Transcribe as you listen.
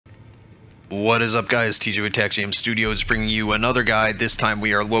What is up, guys? TJ with TACJAM Studios bringing you another guide. This time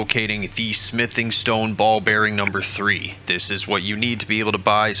we are locating the smithing stone ball bearing number 3. This is what you need to be able to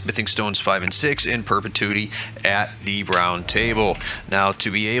buy smithing stones 5 and 6 in perpetuity at the round table. Now, to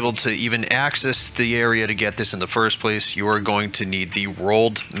be able to even access the area to get this in the first place, you are going to need the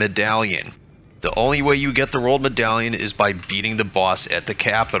rolled medallion. The only way you get the rolled medallion is by beating the boss at the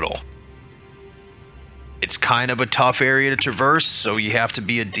capital. It's kind of a tough area to traverse, so you have to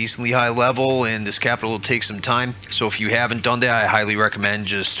be a decently high level, and this capital will take some time. So if you haven't done that, I highly recommend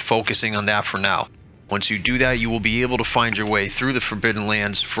just focusing on that for now. Once you do that, you will be able to find your way through the Forbidden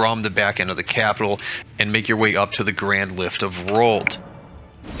Lands from the back end of the capital and make your way up to the Grand Lift of Rolled.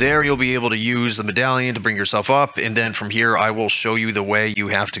 There you'll be able to use the medallion to bring yourself up, and then from here I will show you the way you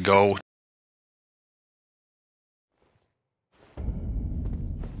have to go.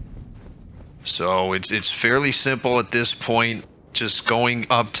 So it's fairly simple at this point. Just going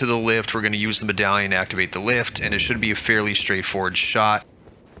up to the lift, we're going to use the medallion to activate the lift, and it should be a fairly straightforward shot.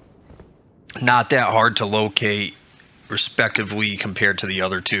 Not that hard to locate, respectively, compared to the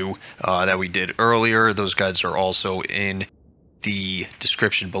other two that we did earlier. Those guides are also in the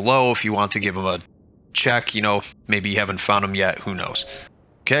description below if you want to give them a check. You know, maybe you haven't found them yet, who knows.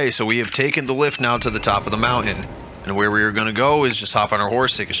 Okay, so we have taken the lift now to the top of the mountain, and where we are going to go is just hop on our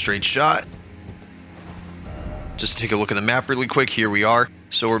horse, take a straight shot. Just take a look at the map really quick. Here we are.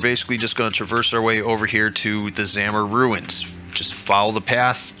 So we're basically just going to traverse our way over here to the Zammer Ruins. Just follow the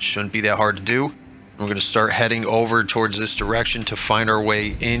path. Shouldn't be that hard to do. We're going to start heading over towards this direction to find our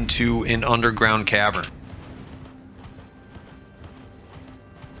way into an underground cavern.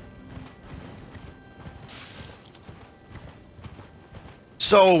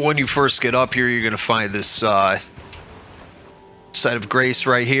 So when you first get up here, you're going to find this Site of Grace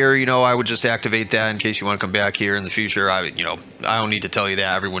right here. You know, I would just activate that in case you want to come back here in the future. I don't need to tell you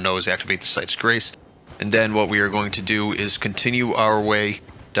that. Everyone knows activate the Site of Grace. And then what we are going to do is continue our way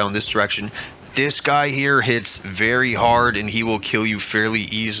down this direction. This guy here hits very hard, and he will kill you fairly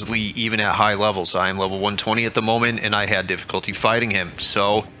easily, even at high levels. I am level 120 at the moment, and I had difficulty fighting him.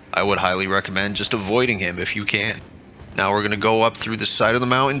 So I would highly recommend just avoiding him if you can. Now we're going to go up through the side of the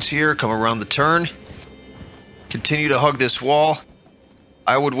mountains here, come around the turn. Continue to hug this wall.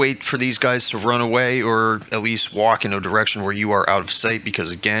 I would wait for these guys to run away, or at least walk in a direction where you are out of sight,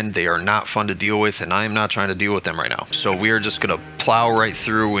 because again, they are not fun to deal with, and I am not trying to deal with them right now. So we are just going to plow right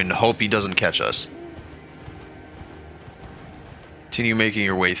through and hope he doesn't catch us. Continue making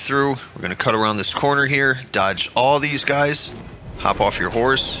your way through. We're going to cut around this corner here, dodge all these guys, hop off your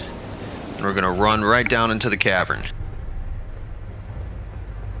horse, and we're going to run right down into the cavern.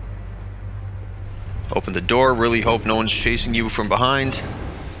 Open the door, really hope no one's chasing you from behind.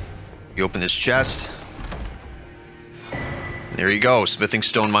 You open this chest. There you go, Smithing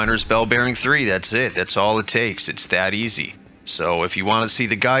Stone Miner's Bell Bearing 3, that's it. That's all it takes, it's that easy. So if you want to see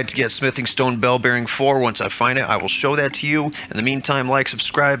the guide to get Smithing Stone Bell Bearing 4, once I find it, I will show that to you. In the meantime, like,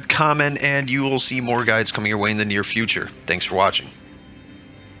 subscribe, comment, and you will see more guides coming your way in the near future. Thanks for watching.